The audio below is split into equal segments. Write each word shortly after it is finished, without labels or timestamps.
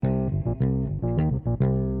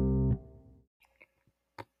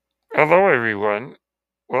Hello, everyone.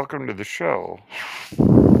 Welcome to the show.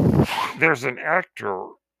 There's an actor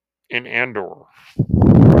in Andor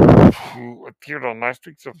who appeared on last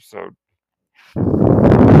week's episode.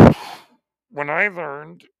 When I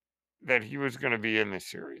learned that he was going to be in this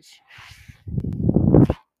series,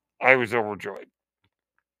 I was overjoyed.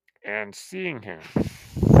 And seeing him,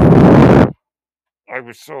 I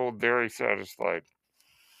was so very satisfied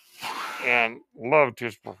and loved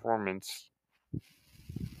his performance,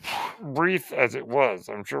 brief as it was.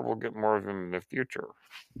 I'm sure we'll get more of him in the future.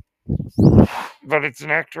 But it's an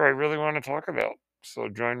actor I really want to talk about. So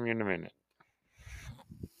join me in a minute.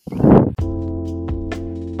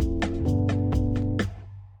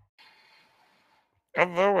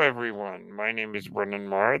 Hello, everyone. My name is Brendan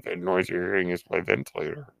Marr. The noise you're hearing is my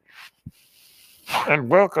ventilator. And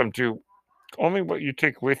welcome to Only What You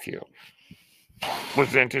Take With You,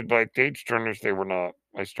 presented by Page Turners They Were Not,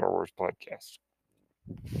 my Star Wars podcast.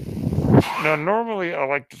 Now, normally I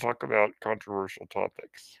like to talk about controversial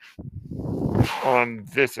topics on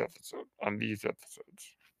these episodes.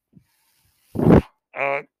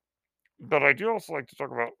 But I do also like to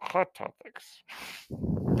talk about hot topics.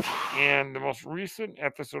 And the most recent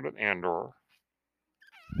episode of Andor,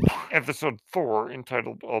 episode 4,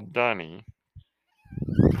 entitled Aldhani,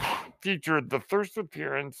 featured the first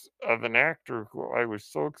appearance of an actor who I was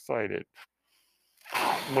so excited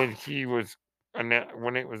when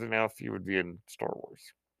when it was announced he would be in Star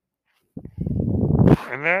Wars,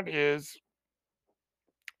 and that is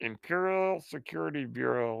Imperial Security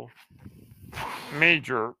Bureau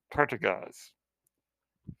Major Partagaz,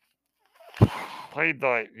 played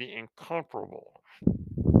by the incomparable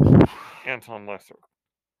Anton Lesser.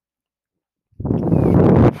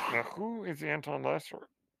 Now, who is Anton Lesser,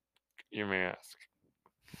 you may ask?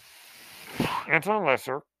 Anton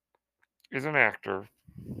Lesser is an actor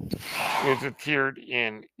who has appeared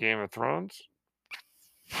in Game of Thrones,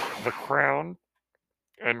 The Crown,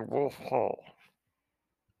 and Wolf Hall.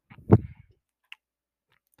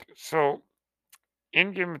 So,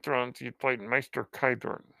 in Game of Thrones, he played Maester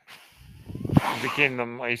Qyburn. He became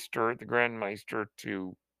the Grand Maester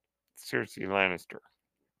to Cersei Lannister.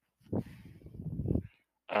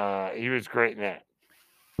 He was great in that.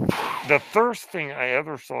 The first thing I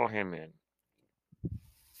ever saw him in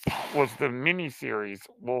was the miniseries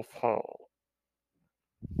Wolf Hall.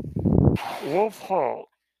 Wolf Hall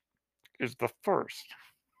is the first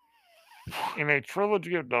in a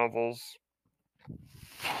trilogy of novels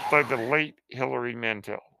by the late Hilary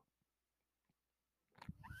Mantel,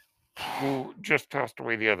 who just passed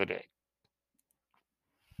away the other day.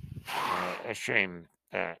 A shame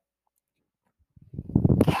that.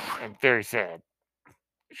 I'm very sad.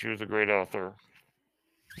 She was a great author.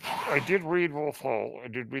 I did read Wolf Hall. I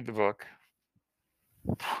did read the book.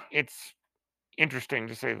 It's interesting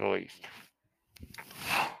to say the least.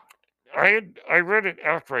 I read it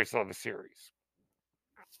after I saw the series.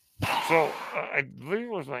 So I believe it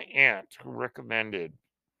was my aunt who recommended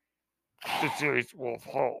the series Wolf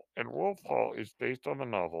Hall. And Wolf Hall is based on the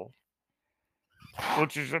novel,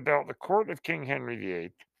 which is about the court of King Henry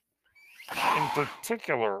VIII. In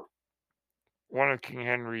particular, one of King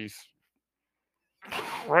Henry's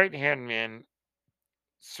right-hand men,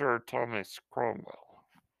 Sir Thomas Cromwell.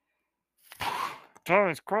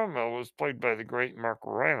 Thomas Cromwell was played by the great Mark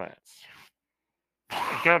Rylance,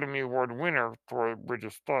 Academy Award winner for Bridge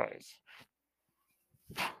of Spies.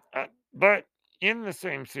 But in the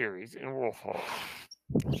same series, in Wolf Hall,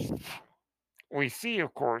 we see,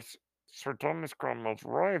 of course, Sir Thomas Cromwell's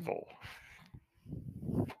rival,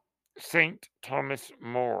 St. Thomas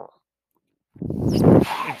More.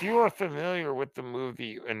 If you are familiar with the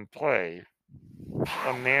movie and play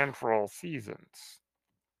A Man for All Seasons,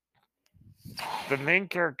 the main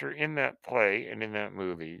character in that play and in that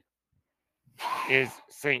movie is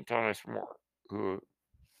St. Thomas More, who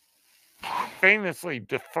famously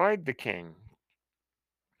defied the king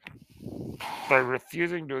by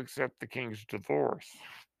refusing to accept the king's divorce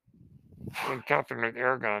when Catherine of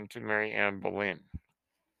Aragon to marry Anne Boleyn.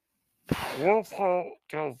 Wolf Hall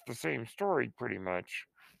tells the same story pretty much,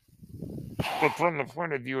 but from the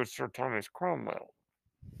point of view of Sir Thomas Cromwell.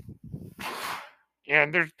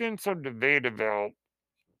 And there's been some debate about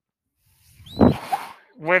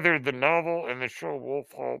whether the novel and the show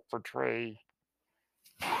Wolf Hall portray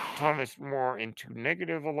Thomas More in too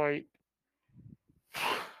negative a light,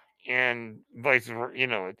 and vice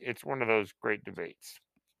versa. It's one of those great debates.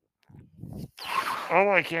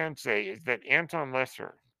 All I can say is that Anton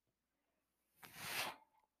Lesser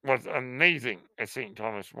was amazing as St.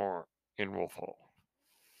 Thomas More in Wolf Hall.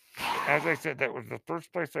 As I said, that was the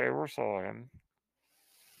first place I ever saw him.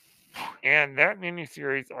 And that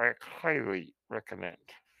miniseries I highly recommend.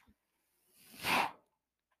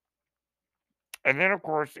 And then, of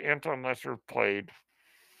course, Anton Lesser played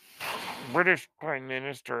British Prime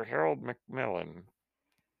Minister Harold Macmillan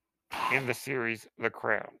in the series The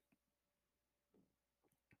Crown.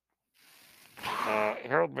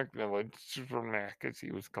 Harold Macmillan, Super Mac as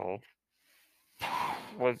he was called,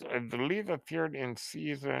 was, I believe, appeared in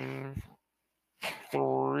season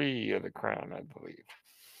 3 of The Crown, I believe.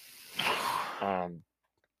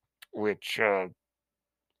 Which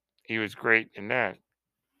he was great in that,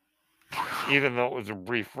 even though it was a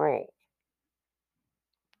brief role.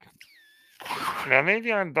 Now,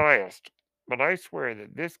 maybe I'm biased, but I swear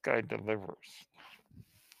that this guy delivers.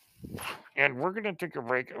 And we're going to take a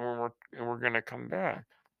break, and we're going to come back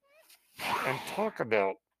and talk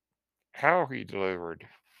about how he delivered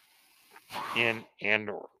in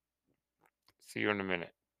Andor. See you in a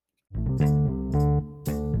minute.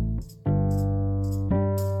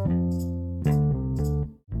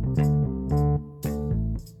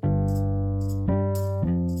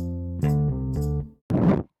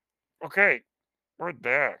 Okay, we're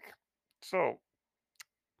back. So,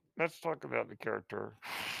 let's talk about the character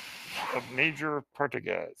of Major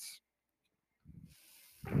Partagaz.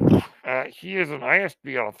 He is an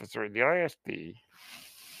ISB officer. The ISB,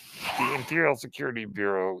 the Imperial Security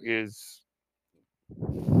Bureau, is,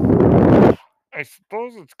 I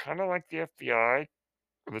suppose it's kind of like the FBI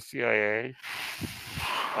or the CIA,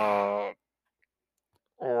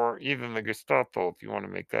 or even the Gestapo, if you want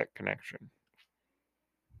to make that connection.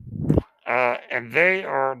 And they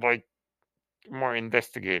are like more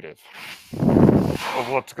investigative of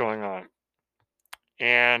what's going on.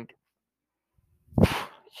 And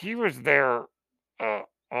he was there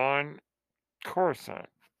on Coruscant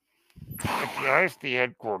at the ISD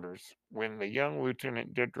headquarters when the young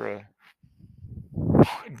Lieutenant Dedra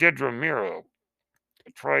Miro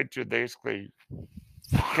tried to basically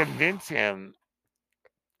convince him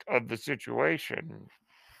of the situation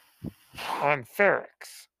on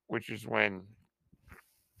Ferrix, which is when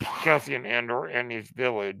Cassian Andor and his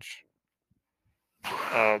village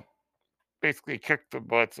basically kicked the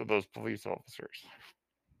butts of those police officers,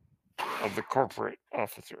 of the corporate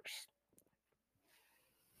officers.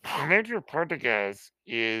 Major Partagaz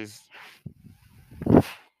is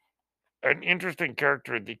an interesting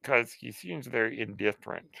character because he seems very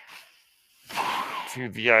indifferent to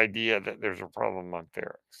the idea that there's a problem on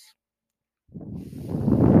Ferrix.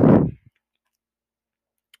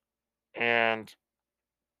 And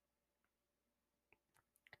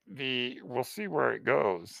we'll see where it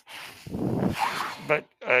goes. But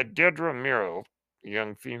Dedra Miro, a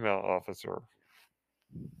young female officer,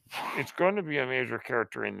 it's going to be a major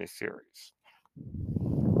character in this series.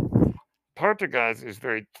 Partagaz is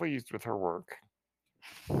very pleased with her work.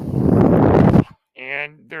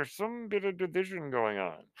 And there's some bit of division going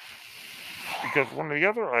on. Because one of the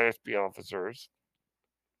other ISB officers,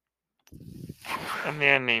 a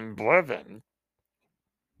man named Blevin,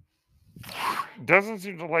 doesn't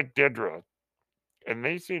seem to like Dedra, and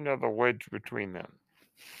they seem to have a wedge between them.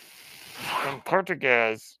 And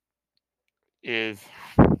Partagaz is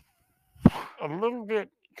a little bit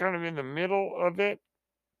kind of in the middle of it,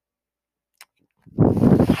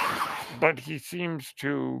 but he seems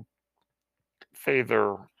to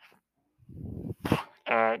favor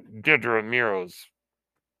Dedra Miro's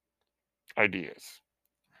ideas.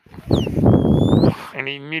 And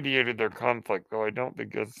he mediated their conflict, though I don't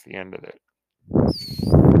think that's the end of it.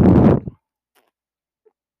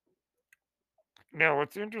 Now,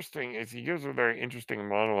 what's interesting is he gives a very interesting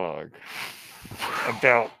monologue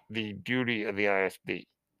about the duty of the ISB.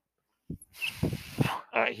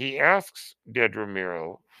 He asks Dedra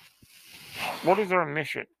Miro, what is our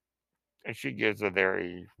mission? And she gives a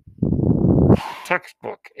very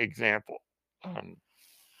textbook example,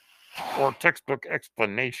 or textbook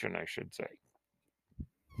explanation, I should say.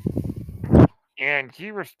 And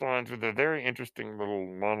he responds with a very interesting little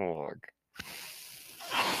monologue.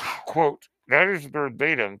 Quote, that is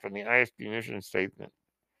verbatim from the ISB mission statement.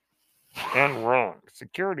 And wrong.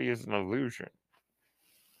 Security is an illusion.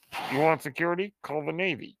 You want security? Call the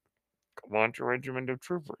Navy. Launch a regiment of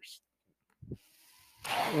troopers.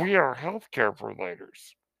 We are healthcare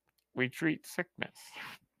providers. We treat sickness.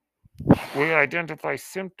 We identify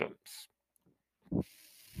symptoms.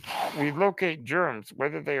 We locate germs,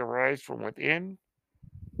 whether they arise from within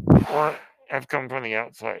or have come from the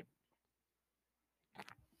outside.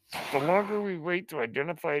 The longer we wait to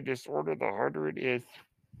identify a disorder, the harder it is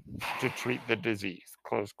to treat the disease.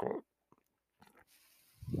 Close quote.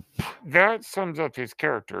 That sums up his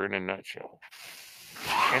character in a nutshell.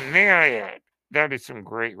 And may I add, that is some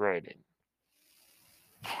great writing.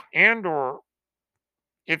 Andor,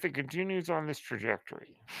 if it continues on this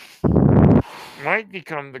trajectory, might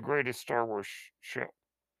become the greatest Star Wars show,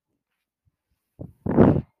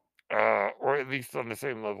 or at least on the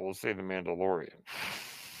same level as, say, The Mandalorian.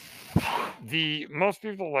 Most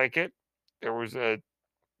people like it. There was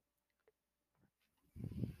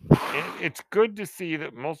it's good to see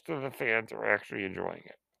that most of the fans are actually enjoying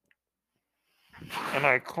it, and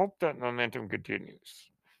I hope that momentum continues.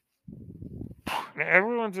 Now,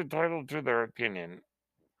 everyone's entitled to their opinion,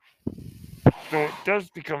 though it does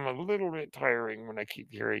become a little bit tiring when I keep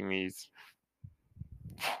hearing these.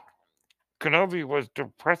 Kenobi was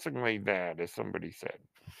depressingly bad, as somebody said.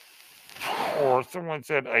 Or someone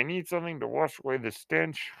said, I need something to wash away the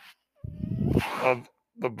stench of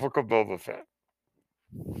the Book of Boba Fett.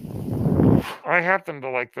 I happen to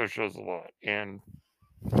like those shows a lot, and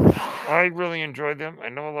I really enjoyed them. I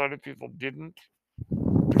know a lot of people didn't,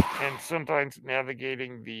 and sometimes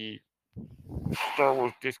navigating the Star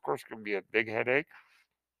Wars discourse can be a big headache.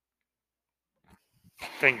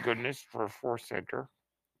 Thank goodness for Force Center.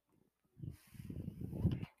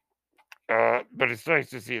 But it's nice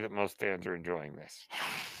to see that most fans are enjoying this.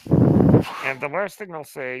 And the last thing I'll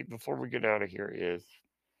say before we get out of here is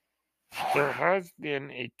there has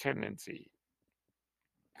been a tendency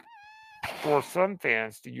for some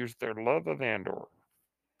fans to use their love of Andor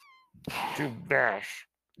to bash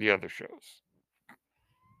the other shows.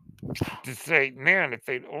 To say, man, if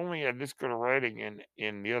they'd only had this good of writing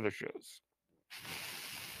in the other shows.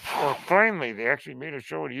 Or finally, they actually made a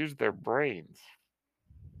show and used their brains.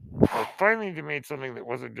 Or finally, they made something that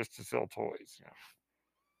wasn't just to sell toys.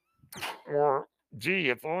 Or, gee,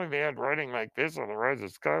 if only they had writing like this on The Rise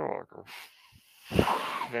of Skywalker.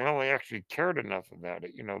 They only actually cared enough about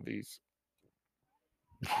it, these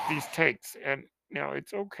takes. And now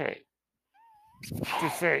it's okay to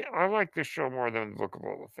say, I like this show more than the Book of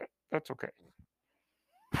Boba Fett. That's okay.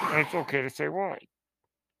 And it's okay to say why.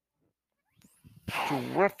 To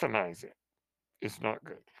weaponize it is not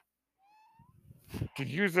good. To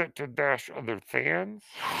use it to bash other fans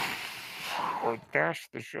or bash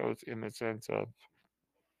the shows in the sense of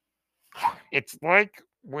it's like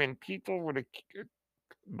when people would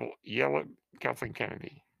yell at Kathleen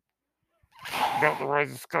Kennedy about The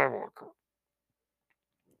Rise of Skywalker.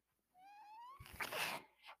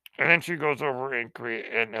 And then she goes over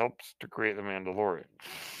and helps to create The Mandalorian.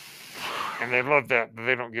 And they love that, but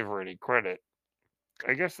they don't give her any credit.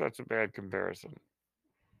 I guess that's a bad comparison.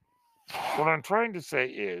 What I'm trying to say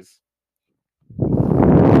is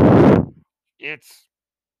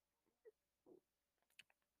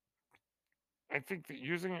I think that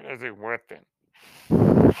using it as a weapon,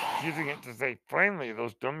 using it to say, finally,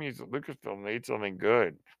 those dummies at Lucasfilm made something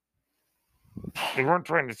good. They weren't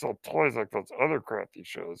trying to sell toys like those other crappy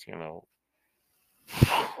shows,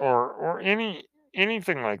 or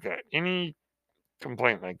anything like that, any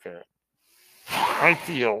complaint like that. I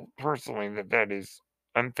feel personally that is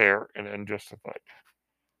unfair and unjustified.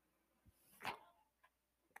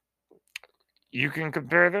 You can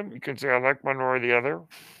compare them. You can say, I like one or the other.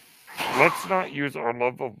 Let's not use our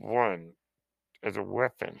love of one as a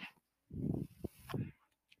weapon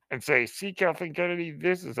and say, see, Kathleen Kennedy,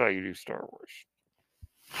 this is how you do Star Wars.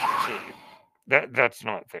 See, that's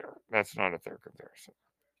not fair. That's not a fair comparison.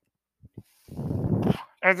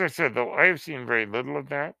 As I said, though, I have seen very little of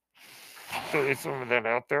that. So is some of that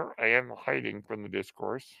out there. I am hiding from the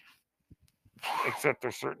discourse, except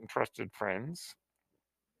there's certain trusted friends.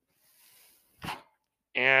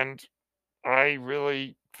 And I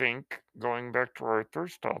really think, going back to our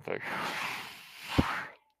first topic,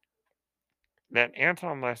 that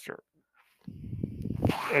Anton Lesser,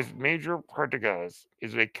 as Major Partagaz,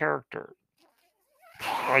 is a character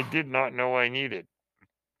I did not know I needed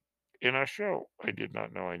in a show I did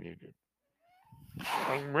not know I needed.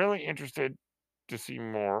 I'm really interested to see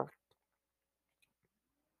more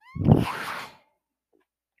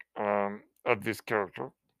of this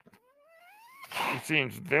character. He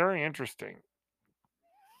seems very interesting.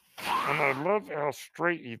 And I love how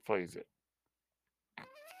straight he plays it.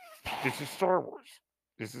 This is Star Wars.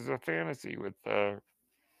 This is a fantasy with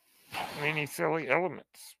many silly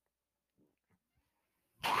elements.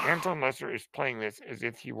 Anton Lesser is playing this as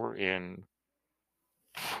if he were in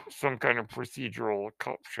some kind of procedural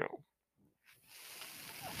cop show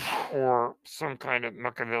or some kind of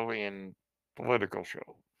Machiavellian political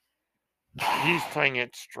show. He's playing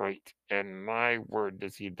it straight, and my word,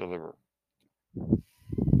 does he deliver.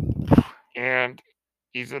 And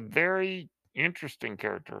he's a very interesting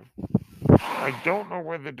character. I don't know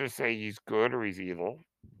whether to say he's good or he's evil.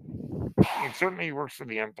 And certainly he works for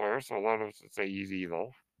the Empire, so a lot of us would say he's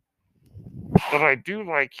evil. But I do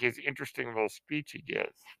like his interesting little speech he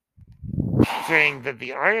gives, saying that the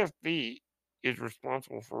ISB is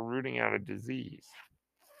responsible for rooting out a disease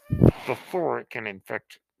before it can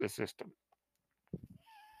infect the system.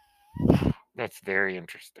 That's very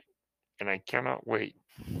interesting. And I cannot wait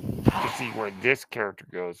to see where this character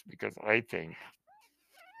goes because I think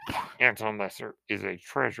Anton Lesser is a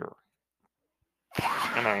treasure.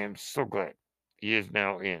 And I am so glad he is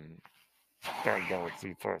now in that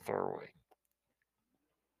galaxy far, far away.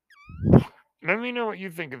 Let me know what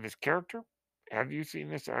you think of this character. Have you seen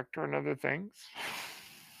this actor in other things?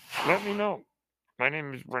 Let me know. My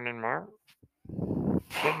name is Brennan Marr.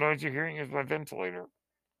 That noise you're hearing is my ventilator.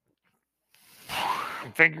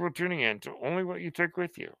 And thank you for tuning in to Only What You Take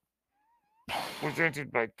With You.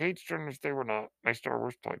 Presented by Page Turners They Were Not, my Star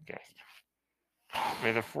Wars podcast.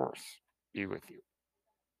 May the Force be with you.